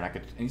horse there.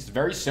 And it's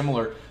very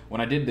similar. When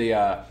I did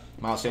the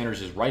Miles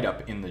Sanders'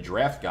 write-up in the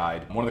draft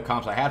guide, one of the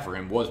comps I had for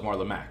him was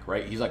Marlon Mack,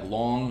 right? He's like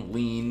long,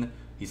 lean.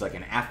 He's like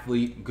an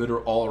athlete, good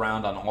all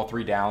around on all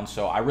 3 downs.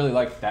 So I really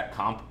like that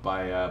comp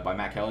by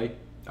Matt Kelly.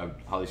 I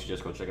highly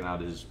suggest go checking out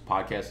his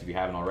podcast if you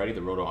haven't already,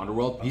 The Roto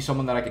Underworld. He's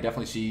someone that I could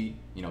definitely see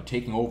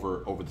taking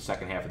over the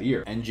second half of the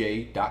year.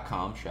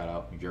 NJ.com, shout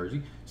out New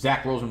Jersey.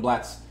 Zach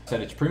Rosenblatt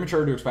said it's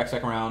premature to expect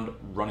second-round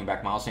running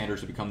back Miles Sanders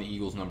to become the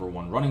Eagles'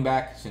 #1 running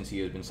back since he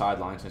has been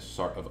sidelined since the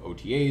start of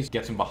OTAs.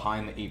 Gets him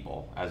behind the 8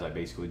 ball, as I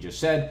basically just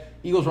said.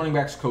 Eagles running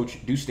backs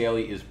coach Deuce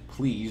Staley is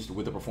pleased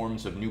with the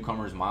performance of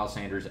newcomers Miles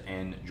Sanders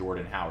and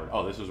Jordan Howard.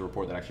 Oh, this was a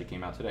report that actually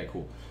came out today.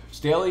 Cool.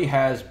 Staley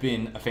has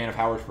been a fan of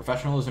Howard's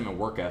professionalism and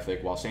work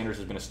ethic, while Sanders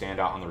has been a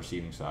standout on the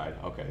receiving side.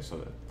 Okay,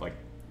 so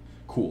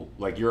cool.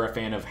 Like, you're a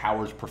fan of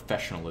Howard's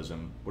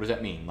professionalism. What does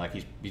that mean? Like,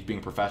 he's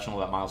being professional,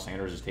 that Miles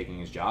Sanders is taking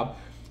his job?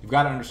 You've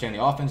got to understand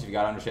the offense. You've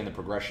got to understand the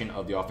progression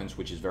of the offense,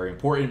 which is very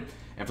important.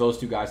 And for those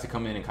two guys to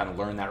come in and kind of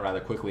learn that rather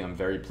quickly, I'm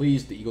very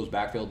pleased. The Eagles'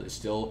 backfield is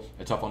still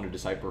a tough one to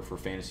decipher for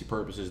fantasy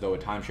purposes, though a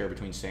timeshare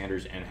between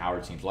Sanders and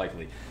Howard seems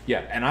likely.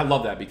 Yeah, and I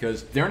love that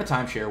because they're in a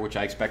timeshare, which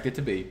I expect it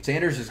to be.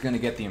 Sanders is going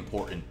to get the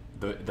important,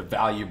 the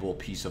valuable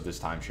piece of this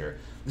timeshare.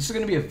 This is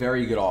going to be a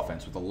very good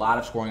offense with a lot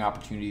of scoring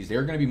opportunities.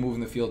 They're going to be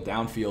moving the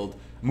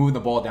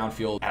ball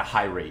downfield at a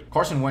high rate.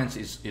 Carson Wentz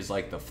is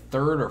like the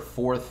 3rd or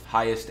 4th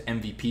highest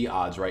MVP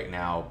odds right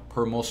now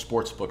per most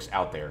sports books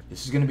out there.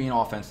 This is going to be an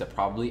offense that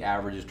probably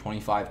averages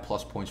 25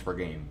 plus points per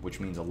game, which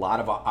means a lot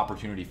of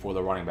opportunity for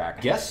the running back.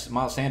 I guess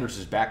Miles Sanders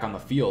is back on the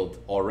field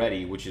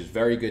already, which is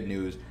very good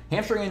news.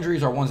 Hamstring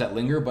injuries are ones that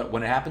linger, but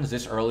when it happens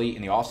this early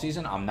in the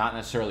offseason, I'm not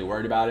necessarily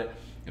worried about it.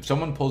 If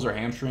someone pulls their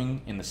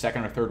hamstring in the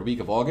 2nd or 3rd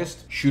week of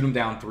August, shoot them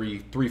down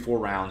 4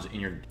 rounds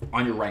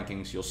on your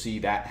rankings. You'll see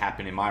that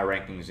happen in my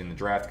rankings in the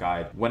draft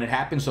guide. When it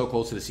happens so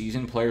close to the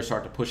season, players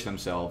start to push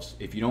themselves.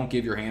 If you don't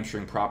give your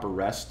hamstring proper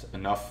rest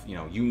enough,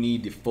 you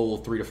need the full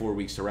 3 to 4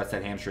 weeks to rest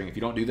that hamstring. If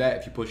you don't do that,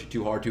 if you push it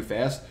too hard, too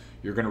fast,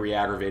 you're going to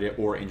re-aggravate it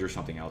or injure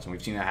something else. And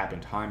we've seen that happen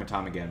time and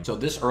time again. So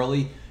this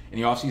early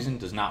in the offseason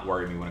does not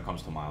worry me when it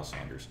comes to Miles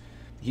Sanders.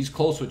 He's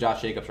close with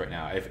Josh Jacobs right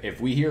now. If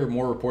we hear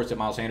more reports that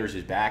Miles Sanders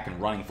is back and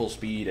running full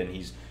speed and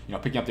he's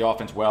picking up the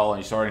offense well and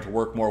he's starting to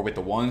work more with the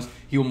ones,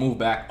 he will move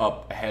back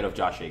up ahead of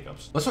Josh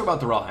Jacobs. Let's talk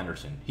about Darrell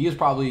Henderson. He is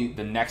probably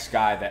the next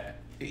guy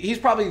he's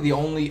probably the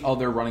only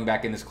other running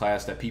back in this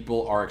class that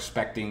people are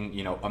expecting,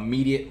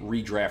 immediate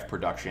redraft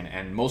production,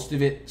 and most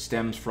of it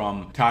stems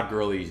from Todd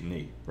Gurley's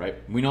knee, right?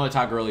 We know that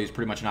Todd Gurley is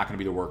pretty much not going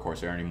to be the workhorse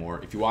there anymore.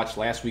 If you watched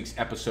last week's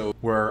episode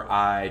where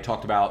I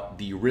talked about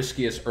the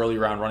riskiest early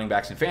round running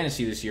backs in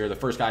fantasy this year, the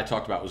first guy I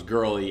talked about was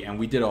Gurley, and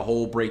we did a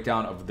whole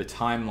breakdown of the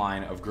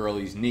timeline of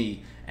Gurley's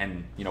knee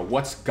and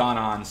what's gone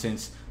on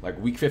since like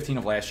week 15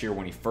 of last year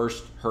when he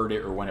first hurt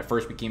it or when it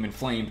first became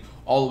inflamed,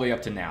 all the way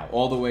up to now,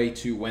 all the way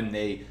to when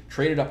they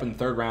traded up in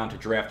the 3rd round to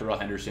draft Darrell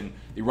Henderson,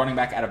 the running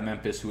back out of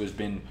Memphis who has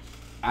been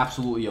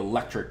absolutely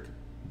electric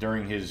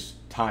during his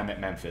time at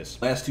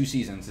Memphis. Last 2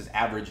 seasons has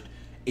averaged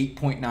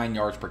 8.9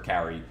 yards per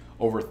carry,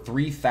 over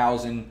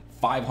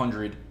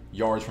 3,500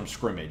 yards from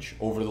scrimmage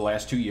over the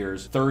last 2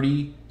 years,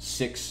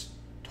 36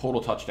 total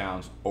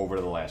touchdowns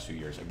over the last 2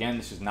 years. Again,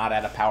 this is not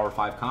at a Power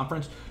 5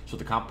 conference, so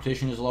the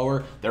competition is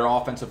lower. Their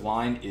offensive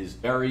line is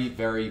very,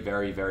 very,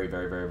 very, very,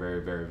 very, very,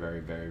 very, very, very,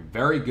 very,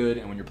 very good.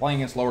 And when you're playing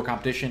against lower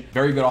competition,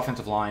 very good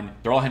offensive line.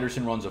 Darrell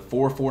Henderson runs a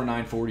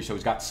 4.49 40, so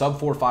he's got sub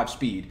 4.5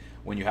 speed.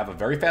 When you have a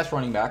very fast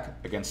running back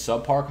against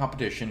subpar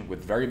competition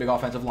with very big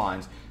offensive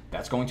lines,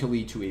 that's going to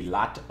lead to a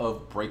lot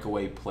of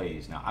breakaway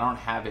plays. Now, I don't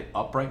have it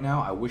up right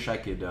now. I wish I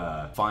could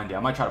find it. I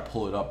might try to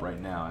pull it up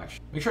right now,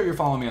 actually. Make sure you're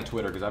following me on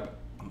Twitter because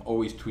I'm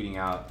always tweeting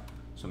out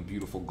some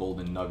beautiful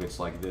golden nuggets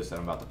like this that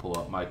I'm about to pull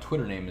up. My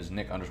Twitter name is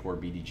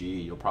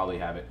Nick_BDGE. You'll probably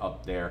have it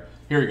up there.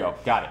 Here we go.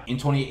 Got it. In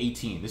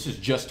 2018, this is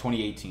just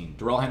 2018,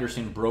 Darrell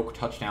Henderson broke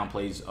touchdown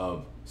plays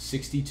of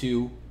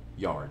 62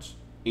 yards,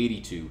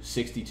 82,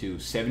 62,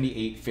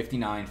 78,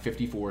 59,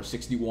 54,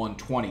 61,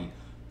 20,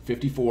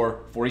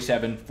 54,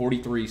 47,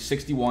 43,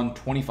 61,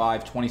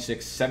 25,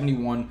 26,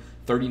 71,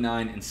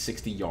 39, and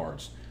 60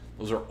 yards.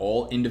 Those are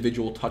all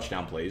individual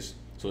touchdown plays.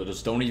 So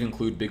just don't even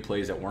include big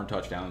plays that weren't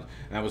touchdowns.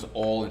 And that was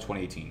all in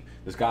 2018.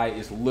 This guy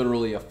is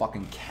literally a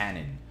fucking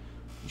cannon.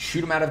 You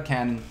shoot him out of a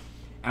cannon.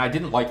 And I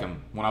didn't like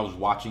him when I was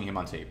watching him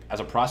on tape.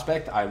 As a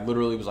prospect, I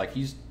literally was like,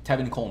 he's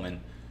Tevin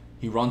Coleman.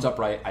 He runs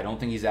upright. I don't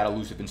think he's that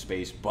elusive in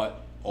space.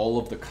 But all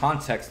of the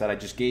context that I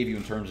just gave you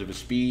in terms of his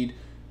speed,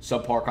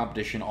 subpar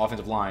competition,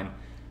 offensive line,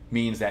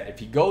 means that if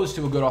he goes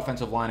to a good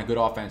offensive line, a good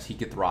offense, he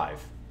could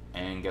thrive.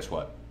 And guess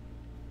what?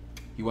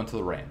 He went to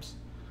the Rams,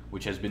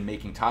 which has been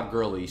making Todd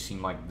Gurley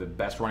seem like the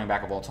best running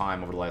back of all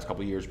time over the last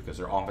couple of years because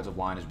their offensive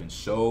line has been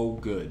so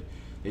good.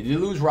 They did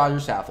lose Roger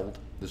Saffold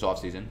this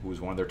offseason, who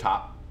was one of their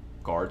top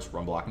guards,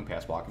 run blocking,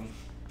 pass blocking.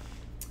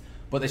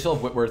 But they still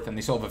have Whitworth, and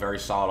they still have a very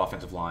solid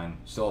offensive line.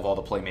 Still have all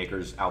the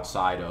playmakers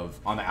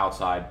on the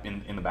outside,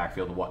 in the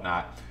backfield and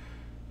whatnot.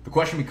 The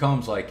question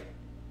becomes, like,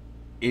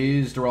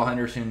 is Darrell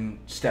Henderson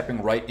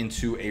stepping right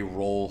into a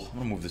role? I'm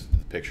going to move this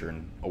picture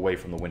and away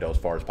from the window as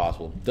far as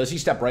possible. Does he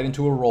step right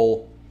into a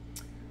role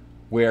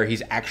where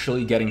he's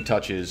actually getting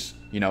touches,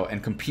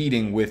 and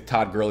competing with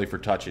Todd Gurley for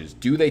touches?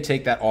 Do they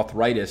take that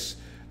arthritis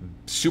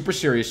super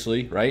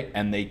seriously, right?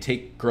 And they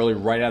take Gurley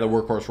right out of the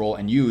workhorse role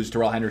and use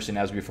Darrell Henderson,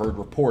 as we've heard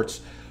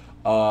reports,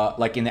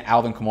 like in the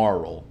Alvin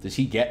Kamara role. Does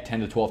he get 10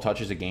 to 12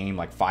 touches a game,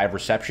 like 5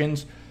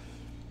 receptions?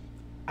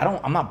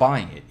 I'm not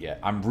buying it yet.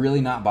 I'm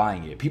really not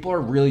buying it. People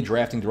are really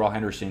drafting Darrell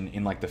Henderson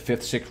in like the 5th,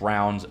 6th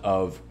rounds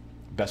of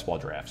best ball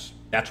drafts.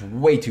 That's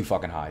way too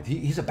fucking high.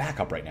 He's a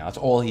backup right now. That's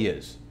all he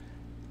is.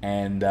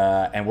 And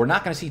we're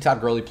not going to see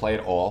Todd Gurley play at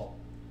all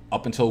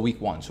up until week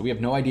 1. So we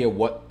have no idea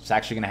what's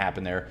actually going to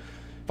happen there.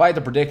 If I had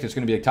to predict, it's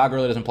going to be like Todd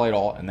Gurley doesn't play at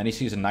all, and then he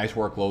sees a nice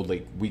workload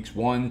like weeks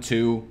 1,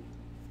 2,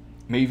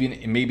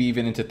 maybe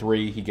even into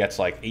 3. He gets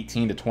like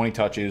 18 to 20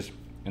 touches,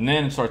 and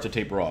then it starts to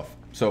taper off.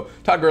 So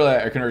Todd Gurley,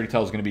 I can already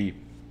tell, is going to be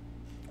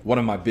one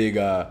of my big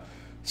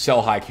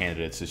sell high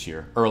candidates this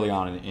year, early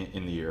on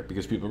in the year,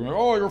 because people are going,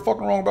 oh, you're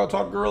fucking wrong about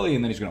Todd Gurley,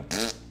 and then he's going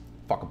to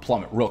fucking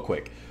plummet real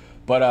quick.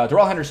 But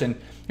Darrell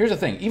Henderson, here's the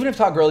thing. Even if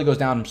Todd Gurley goes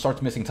down and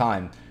starts missing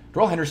time,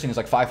 Darrell Henderson is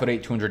like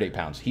 5'8", 208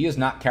 pounds. He is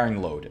not carrying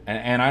the load.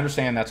 And I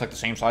understand that's like the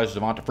same size as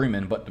Devonta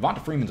Freeman, but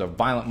Devonta Freeman's a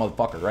violent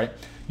motherfucker, right?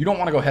 You don't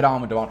want to go head on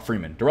with Devonta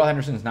Freeman. Darrell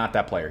Henderson's not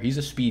that player. He's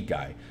a speed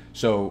guy.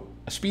 So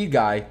a speed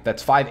guy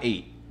that's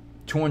 5'8",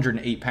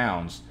 208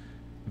 pounds,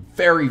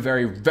 very,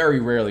 very, very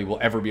rarely will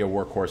ever be a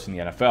workhorse in the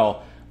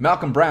NFL.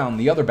 Malcolm Brown,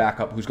 the other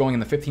backup, who's going in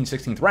the 15th,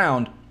 16th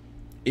round,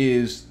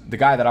 is the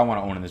guy that I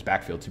want to own in this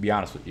backfield, to be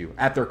honest with you,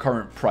 at their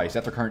current price,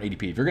 at their current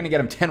ADP. If you're going to get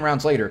him 10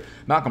 rounds later,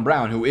 Malcolm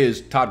Brown, who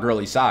is Todd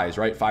Gurley's size,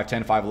 right,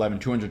 5'10",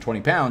 5'11", 220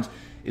 pounds,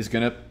 is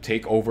going to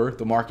take over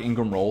the Mark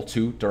Ingram role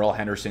to Darrell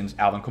Henderson's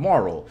Alvin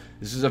Kamara role.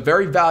 This is a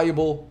very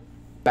valuable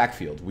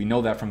backfield. We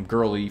know that from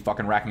Gurley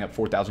fucking racking up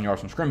 4,000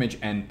 yards from scrimmage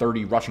and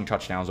 30 rushing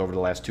touchdowns over the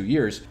last 2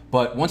 years.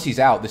 But once he's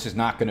out, this is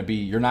not going to be,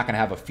 you're not going to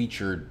have a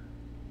featured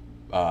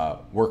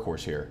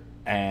workhorse here.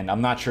 And I'm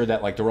not sure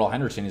that like Darrell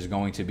Henderson is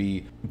going to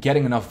be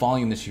getting enough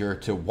volume this year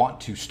to want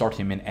to start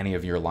him in any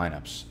of your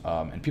lineups.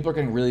 And people are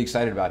getting really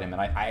excited about him.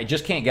 And I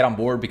just can't get on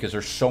board because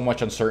there's so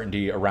much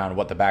uncertainty around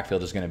what the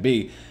backfield is going to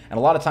be. And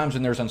a lot of times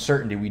when there's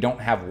uncertainty, we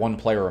don't have one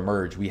player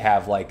emerge. We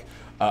have like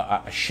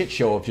a shit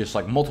show of just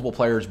like multiple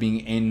players being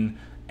in,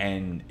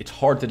 and it's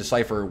hard to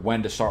decipher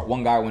when to start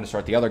one guy, when to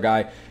start the other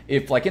guy.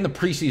 If like in the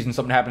preseason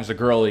something happens to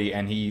Gurley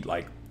and he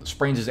like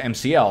sprains his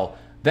MCL,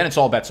 then it's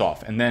all bets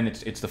off. And then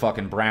it's the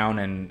fucking Brown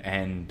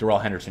and Darrell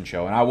Henderson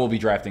show. And I will be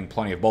drafting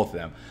plenty of both of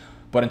them.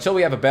 But until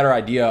we have a better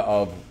idea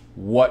of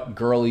what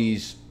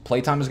Gurley's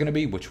playtime is going to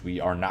be, which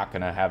we are not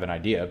going to have an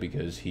idea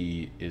because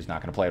he is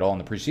not going to play at all in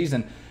the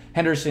preseason,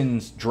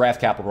 Henderson's draft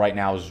capital right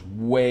now is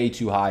way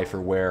too high for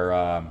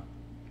where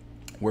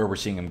we're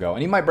seeing him go.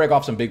 And he might break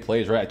off some big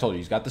plays, right? I told you,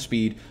 he's got the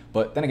speed.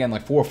 But then again,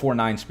 like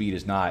 4.49 speed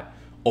is not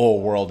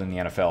all world in the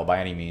NFL by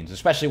any means,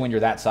 especially when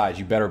you're that size.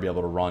 You better be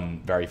able to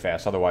run very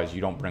fast. Otherwise,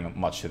 you don't bring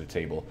much to the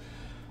table.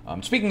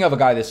 Speaking of a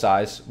guy this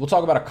size, we'll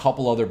talk about a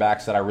couple other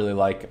backs that I really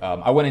like.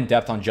 I went in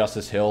depth on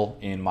Justice Hill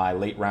in my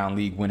late round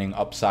league winning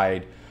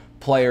upside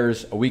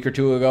players a week or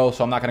two ago,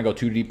 so I'm not going to go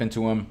too deep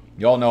into him.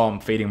 You all know I'm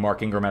fading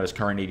Mark Ingram at his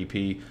current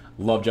ADP.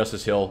 Love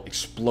Justice Hill.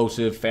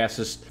 Explosive,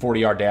 fastest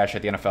 40-yard dash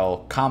at the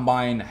NFL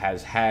Combine.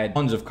 Has had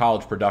tons of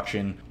college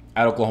production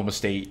at Oklahoma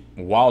State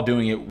while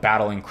doing it,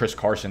 battling Chris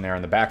Carson there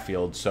in the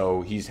backfield.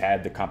 So he's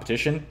had the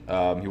competition.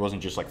 He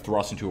wasn't just like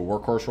thrust into a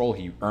workhorse role.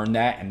 He earned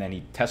that, and then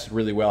he tested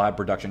really well, had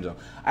production. So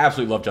I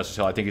absolutely love Justice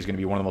Hill. I think he's going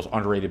to be one of the most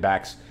underrated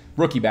backs,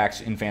 rookie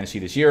backs in fantasy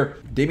this year.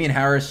 Damien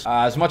Harris,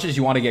 as much as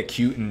you want to get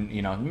cute and,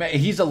 you know,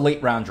 he's a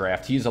late round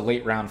draft. He's a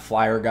late round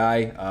flyer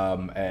guy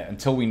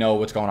until we know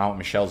what's going on with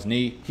Michelle's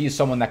knee. He's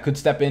someone that could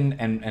step in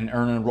and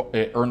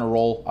earn a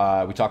role.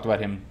 We talked about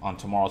him on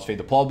tomorrow's Fade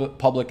the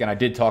Public, and I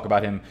did talk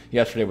about him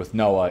yesterday with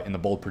Noah in the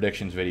Bold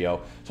Predictions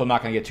video. So I'm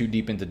not going to get too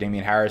deep into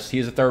Damien Harris. He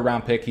is a 3rd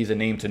round pick. He's a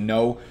name to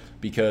know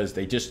because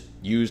they just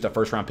used a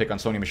 1st round pick on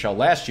Sony Michel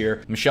last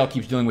year. Michel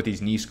keeps dealing with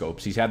these knee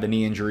scopes. He's had the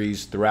knee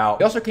injuries throughout.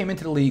 He also came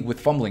into the league with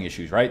fumbling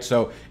issues, right?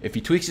 So if he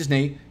tweaks his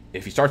knee,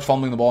 if he starts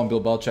fumbling the ball and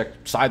Bill Belichick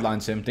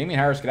sidelines him, Damien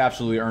Harris could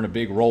absolutely earn a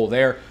big role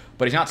there.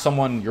 But he's not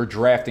someone you're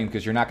drafting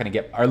because you're not going to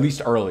get, or at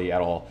least early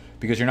at all,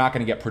 because you're not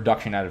going to get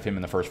production out of him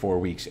in the first 4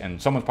 weeks.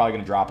 And someone's probably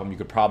going to drop him. You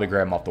could probably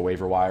grab him off the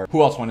waiver wire.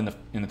 Who else went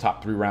in the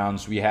top 3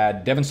 rounds? We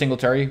had Devin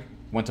Singletary,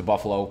 went to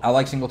Buffalo. I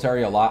like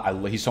Singletary a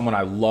lot. He's someone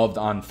I loved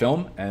on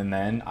film, and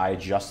then I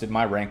adjusted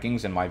my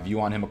rankings and my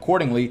view on him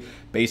accordingly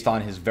based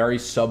on his very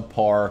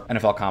subpar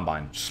NFL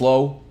Combine.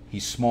 Slow.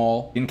 He's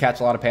small, didn't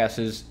catch a lot of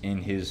passes in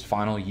his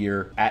final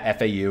year at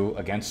FAU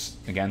against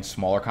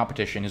smaller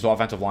competition. His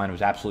offensive line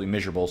was absolutely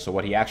miserable, so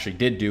what he actually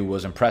did do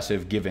was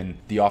impressive given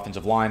the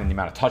offensive line and the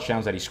amount of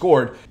touchdowns that he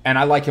scored, and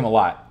I like him a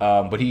lot,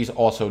 but he's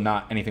also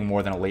not anything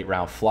more than a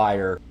late-round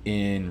flyer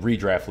in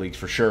redraft leagues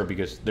for sure,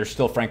 because there's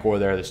still Frank Gore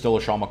there, there's still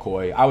LaShawn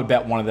McCoy. I would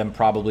bet one of them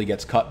probably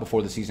gets cut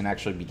before the season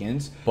actually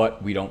begins,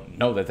 but we don't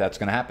know that that's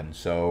going to happen.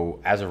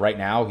 So as of right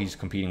now, he's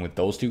competing with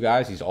those two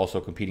guys. He's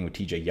also competing with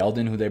TJ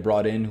Yeldon, who they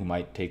brought in, who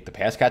might take the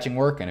pass catching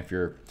work. And if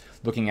you're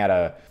looking at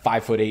a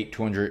 5'8",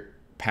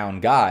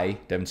 200-pound guy,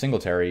 Devin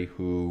Singletary,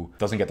 who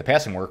doesn't get the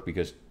passing work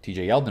because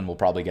TJ Yeldon will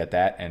probably get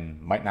that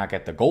and might not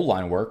get the goal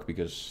line work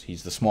because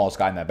he's the smallest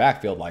guy in that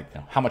backfield, like,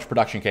 you know, how much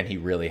production can he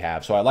really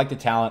have? So I like the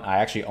talent. I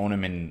actually own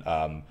him in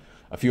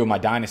a few of my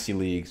dynasty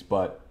leagues,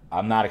 but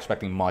I'm not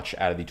expecting much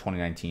out of the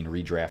 2019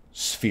 redraft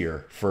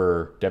sphere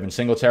for Devin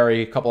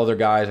Singletary. A couple other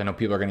guys. I know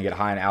people are going to get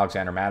high on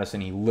Alexander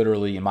Mattison. He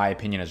literally, in my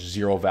opinion, has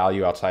zero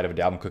value outside of a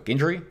Dalvin Cook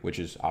injury, which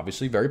is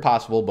obviously very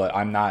possible, but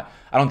I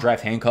don't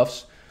draft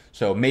handcuffs.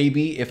 So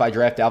maybe if I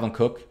draft Dalvin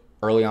Cook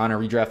early on in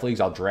redraft leagues,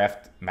 I'll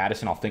draft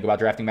Mattison. I'll think about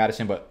drafting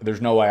Mattison, but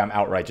there's no way I'm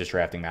outright just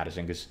drafting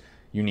Mattison because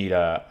you need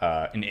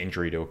an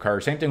injury to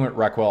occur. Same thing with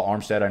Ryquell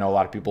Armstead. I know a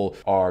lot of people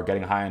are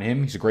getting high on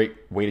him. He's a great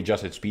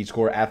weight-adjusted speed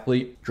score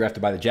athlete, drafted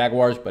by the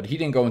Jaguars, but he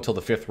didn't go until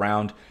the 5th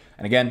round.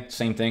 And again,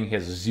 same thing. He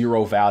has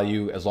zero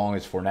value as long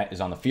as Fournette is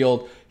on the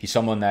field. He's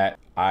someone that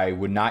I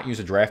would not use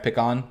a draft pick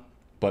on,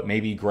 but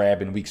maybe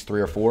grab in weeks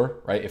 3 or 4,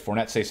 right? If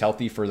Fournette stays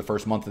healthy for the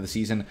first month of the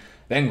season,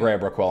 then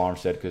grab Ryquell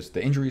Armstead because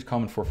the injury is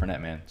coming for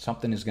Fournette, man.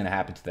 Something is going to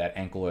happen to that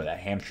ankle or that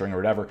hamstring or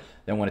whatever.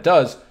 Then when it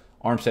does,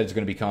 Armstead is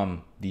going to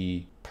become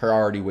the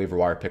priority waiver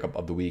wire pickup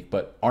of the week.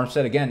 But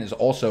Armstead, again, is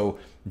also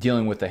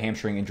dealing with a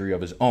hamstring injury of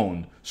his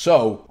own.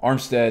 So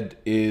Armstead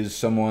is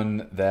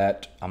someone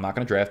that I'm not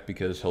going to draft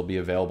because he'll be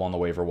available on the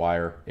waiver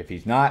wire. If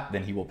he's not,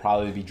 then he will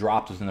probably be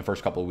dropped within the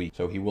first couple of weeks.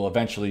 So he will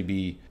eventually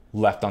be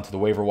left onto the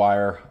waiver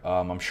wire.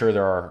 I'm sure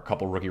there are a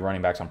couple rookie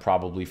running backs I'm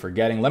probably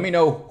forgetting. Let me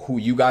know who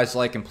you guys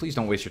like, and please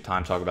don't waste your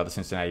time talking about the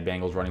Cincinnati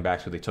Bengals running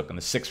backs who they took in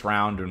the 6th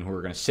round and who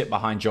are going to sit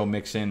behind Joe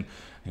Mixon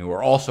and who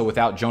are also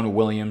without Jonah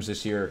Williams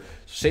this year.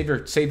 Save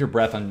your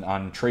breath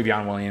on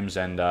Travion Williams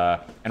and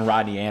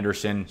Rodney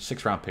Anderson.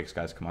 6th round picks,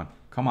 guys.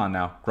 Come on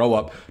now. Grow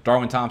up.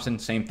 Darwin Thompson,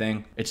 same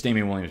thing. It's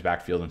Damien Williams'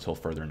 backfield until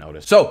further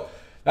notice. So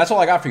that's all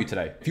I got for you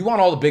today. If you want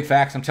all the big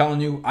facts, I'm telling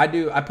you, I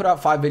put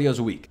out 5 videos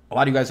a week. A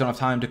lot of you guys don't have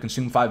time to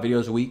consume 5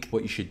 videos a week.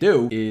 What you should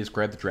do is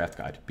grab the draft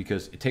guide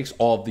because it takes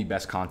all of the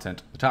best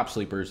content, the top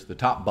sleepers, the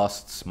top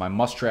busts, my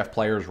must-draft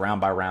players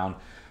round by round,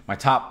 my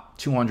top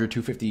 200,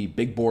 250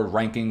 big board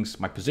rankings,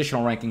 my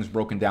positional rankings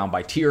broken down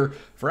by tier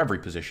for every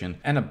position,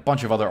 and a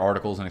bunch of other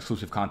articles and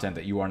exclusive content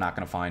that you are not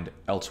going to find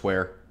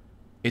elsewhere.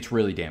 It's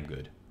really damn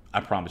good. I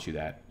promise you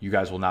that. You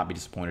guys will not be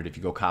disappointed if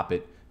you go cop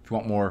it. If you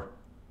want more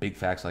big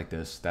facts like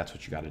this, that's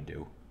what you got to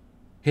do.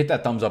 Hit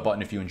that thumbs up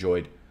button if you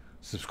enjoyed.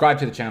 Subscribe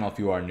to the channel if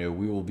you are new.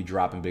 We will be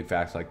dropping big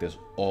facts like this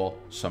all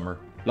summer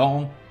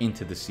long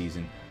into the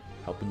season,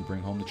 helping you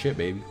bring home the chip,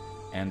 baby.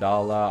 And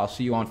I'll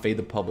see you on Fade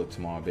the Public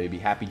tomorrow, baby.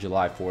 Happy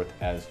July 4th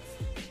as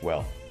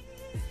well.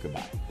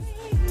 Goodbye.